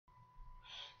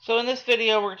So in this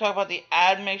video, we're going to talk about the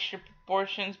admixture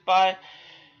proportions by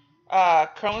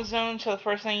chromosome. So the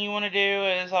first thing you want to do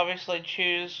is obviously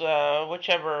choose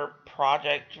whichever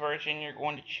project version you're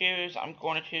going to choose. I'm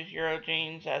going to choose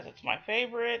Eurogenes as it's my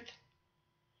favorite.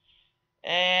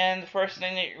 And the first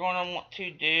thing that you're going to want to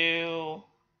do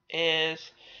is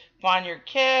find your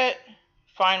kit,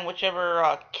 find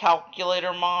whichever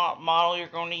calculator model you're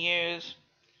going to use.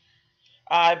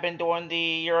 I've been doing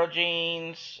the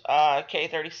Eurogenes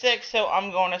K36, so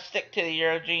I'm going to stick to the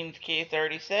Eurogenes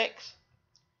K36.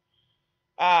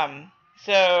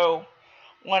 So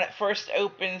when it first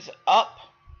opens up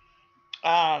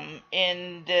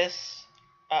in this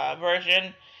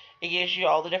version, it gives you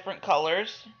all the different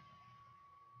colors.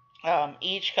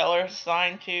 Each color is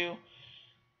assigned to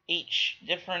each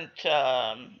different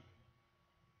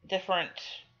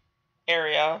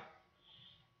area.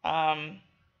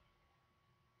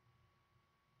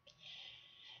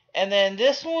 And then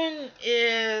this one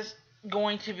is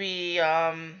going to be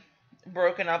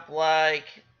broken up like,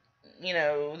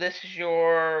 this is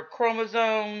your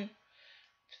chromosome.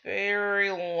 It's very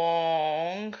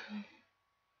long.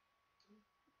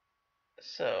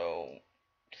 So,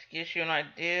 just gives you an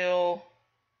idea.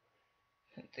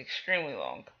 It's extremely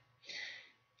long.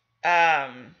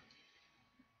 And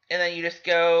then you just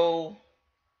go,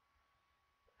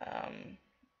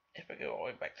 if I go all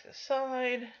the way back to the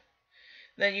side,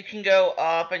 then you can go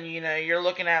up and, you're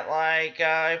looking at like,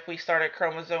 if we start at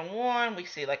chromosome 1, we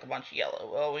see like a bunch of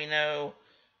yellow. Well, we know,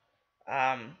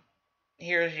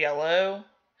 here's yellow.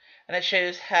 And it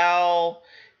shows how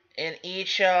in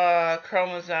each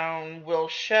chromosome will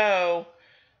show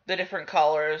the different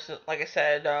colors. Like I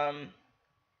said,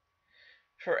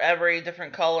 for every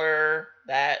different color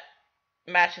that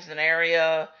matches an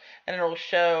area, and it'll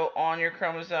show on your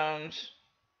chromosomes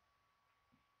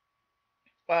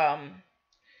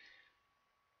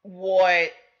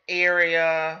what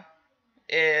area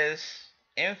is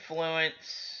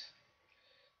influence.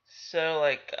 So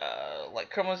like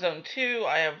chromosome 2,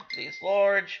 I have these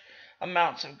large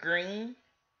amounts of green,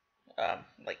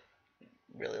 like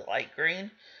really light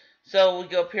green. So we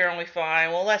go up here and we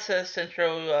find, well, that says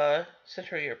Central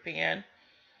European.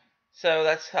 So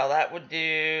that's how that would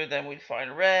do. Then we'd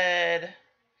find red.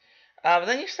 But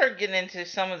then you start getting into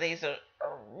some of these are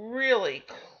really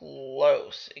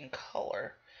close in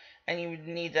color. And you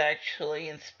need to actually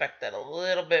inspect that a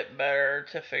little bit better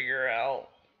to figure out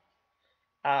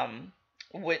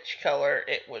which color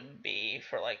it would be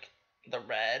for like the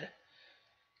red.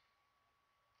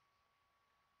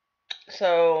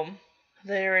 So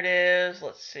there it is.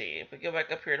 Let's see. If we go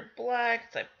back up here to black,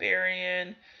 it's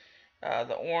Iberian.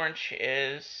 The orange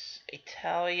is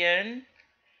Italian.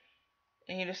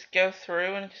 And you just go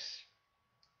through and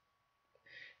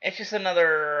it's just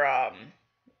another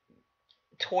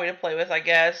toy to play with, I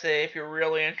guess, if you're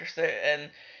really interested in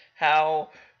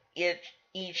how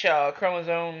each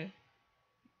chromosome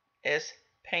is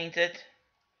painted.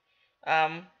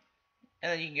 And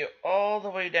then you can go all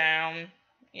the way down,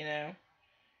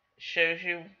 shows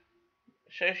you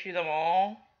them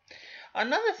all.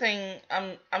 Another thing,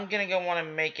 I'm gonna go want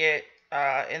to make it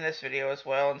in this video as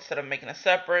well, instead of making a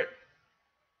separate,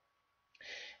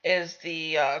 is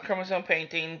the chromosome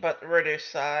painting, but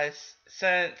reduced size.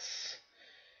 Since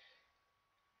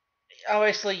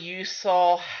obviously you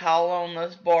saw how long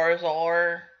those bars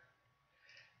are,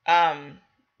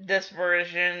 this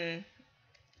version,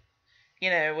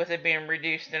 with it being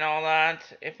reduced and all that,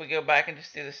 if we go back and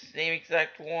just do the same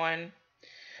exact one,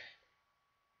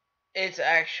 it's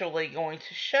actually going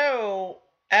to show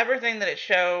everything that it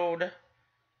showed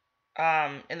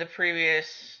in the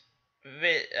previous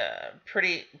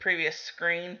previous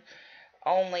screen,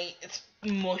 only it's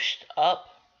mushed up.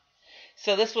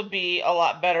 So this would be a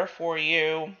lot better for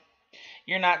you.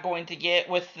 You're not going to get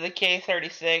with the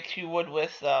K36, you would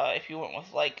with if you went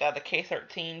with like the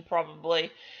K13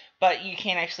 probably, but you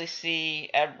can't actually see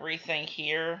everything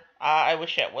here. I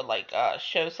wish it would like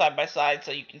show side by side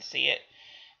so you can see it.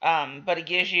 But it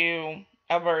gives you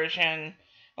a version,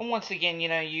 and once again,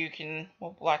 you can,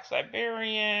 well, black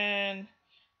Siberian,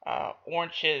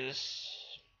 orange is,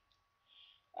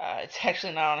 it's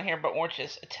actually not on here, but orange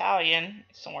is Italian.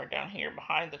 It's somewhere down here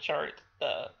behind the chart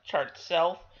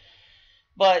itself.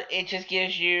 But it just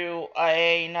gives you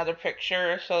another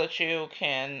picture so that you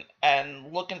can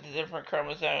look at the different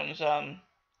chromosomes,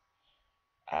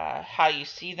 how you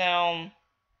see them,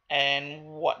 and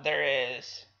what there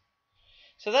is.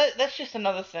 So that's just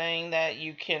another thing that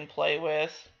you can play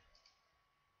with.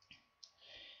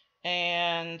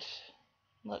 And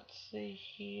let's see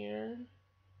here.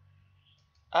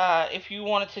 If you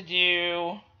wanted to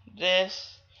do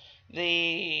this,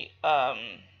 the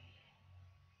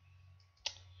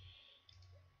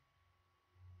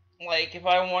like if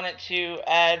I wanted to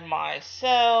add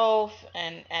myself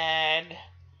and add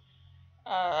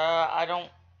I'm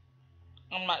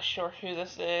not sure who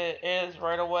this is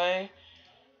right away,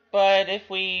 but if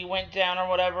we went down or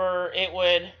whatever,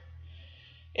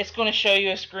 it's going to show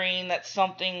you a screen that's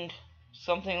something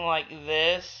like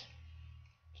this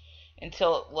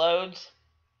until it loads,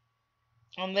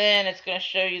 and then it's going to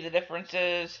show you the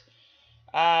differences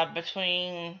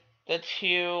between the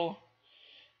two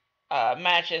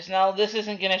matches. Now, this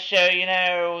isn't going to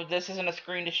show this isn't a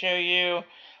screen to show you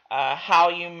how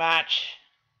you match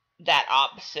that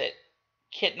opposite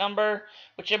kit number,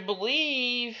 which I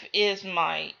believe is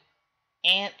my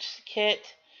aunt's kit.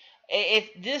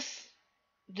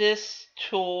 This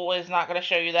tool is not going to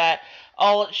show you that.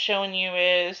 All it's showing you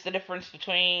is the difference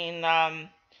between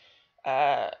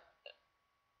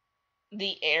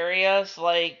the areas,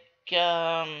 like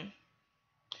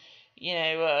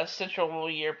Central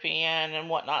European and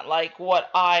whatnot, like what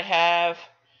I have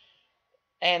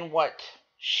and what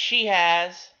she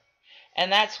has,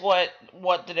 and that's what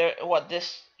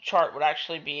this chart would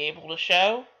actually be able to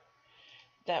show.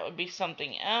 That would be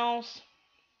something else.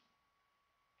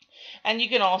 And you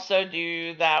can also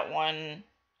do that one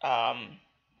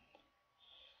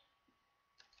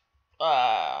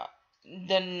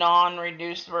the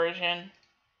non-reduced version.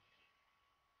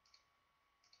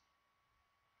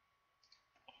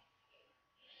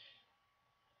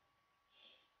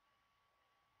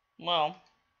 Well,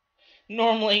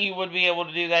 normally you would be able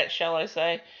to do that, shall I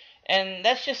say. And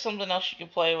that's just something else you can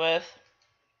play with.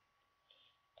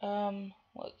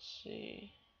 Let's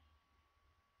see.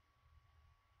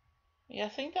 Yeah, I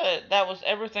think that was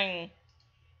everything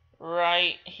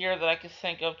right here that I could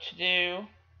think of to do.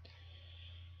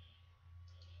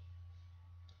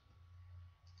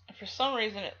 For some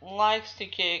reason, it likes to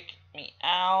kick me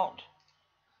out.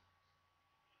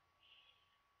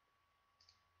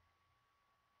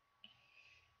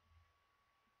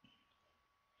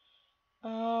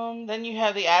 Then you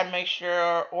have the add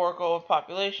mixture Oracle of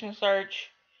population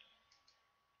search.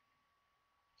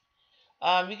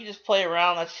 You can just play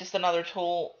around. That's just another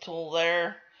tool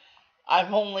there.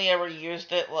 I've only ever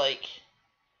used it like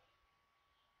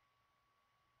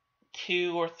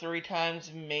 2 or 3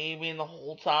 times maybe in the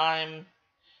whole time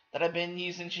that I've been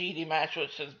using GD Match,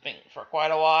 which has been for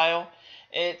quite a while.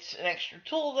 It's an extra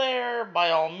tool there. By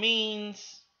all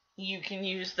means, you can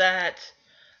use that.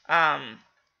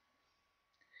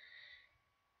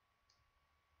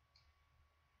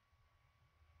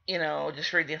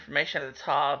 Just read the information at the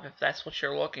top if that's what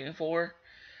you're looking for.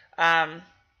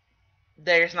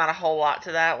 There's not a whole lot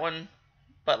to that one,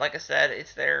 but like I said,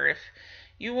 it's there if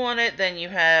you want it. Then you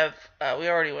have, we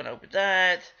already went over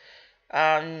that,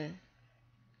 the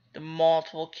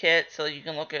multiple kits, so you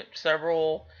can look at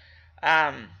several.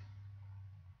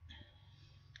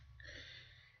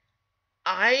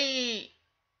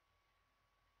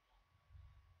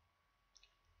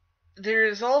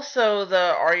 There's also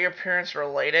the Are Your Parents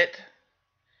Related?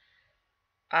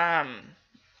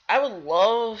 I would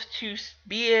love to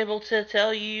be able to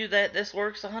tell you that this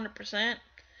works 100%.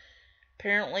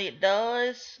 Apparently it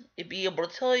does. It'd be able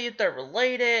to tell you if they're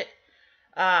related.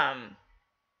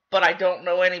 But I don't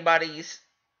know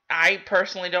I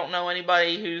personally don't know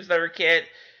anybody who's their kid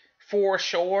for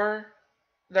sure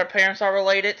their parents are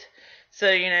related. So,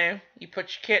 you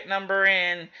put your kit number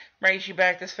in, brings you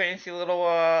back this fancy little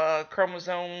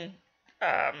chromosome,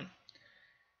 and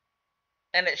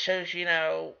it shows,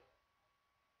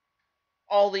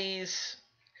 all these.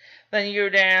 Then you go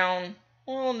down,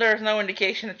 well, there's no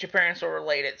indication that your parents are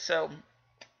related, so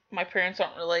my parents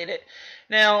aren't related.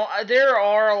 Now, there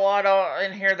are a lot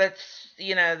in here that's,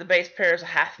 the base pair is a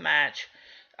half match.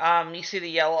 You see the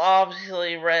yellow,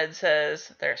 obviously red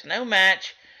says there's no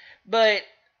match, but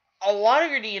a lot of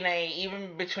your DNA,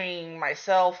 even between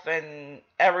myself and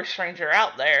every stranger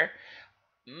out there,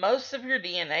 most of your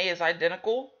DNA is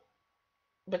identical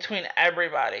between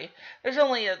everybody. There's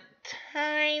only a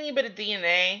tiny bit of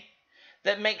DNA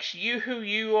that makes you who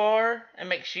you are and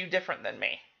makes you different than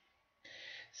me.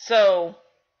 So,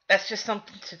 that's just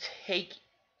something to take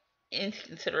into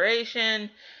consideration,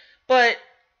 but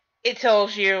it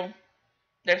tells you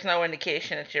there's no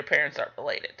indication that your parents aren't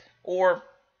related, or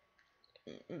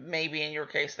maybe in your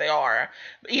case they are.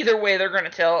 But either way, they're going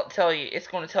to tell you. It's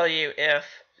going to tell you if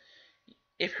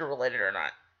you're related or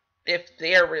not, if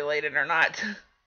they are related or not.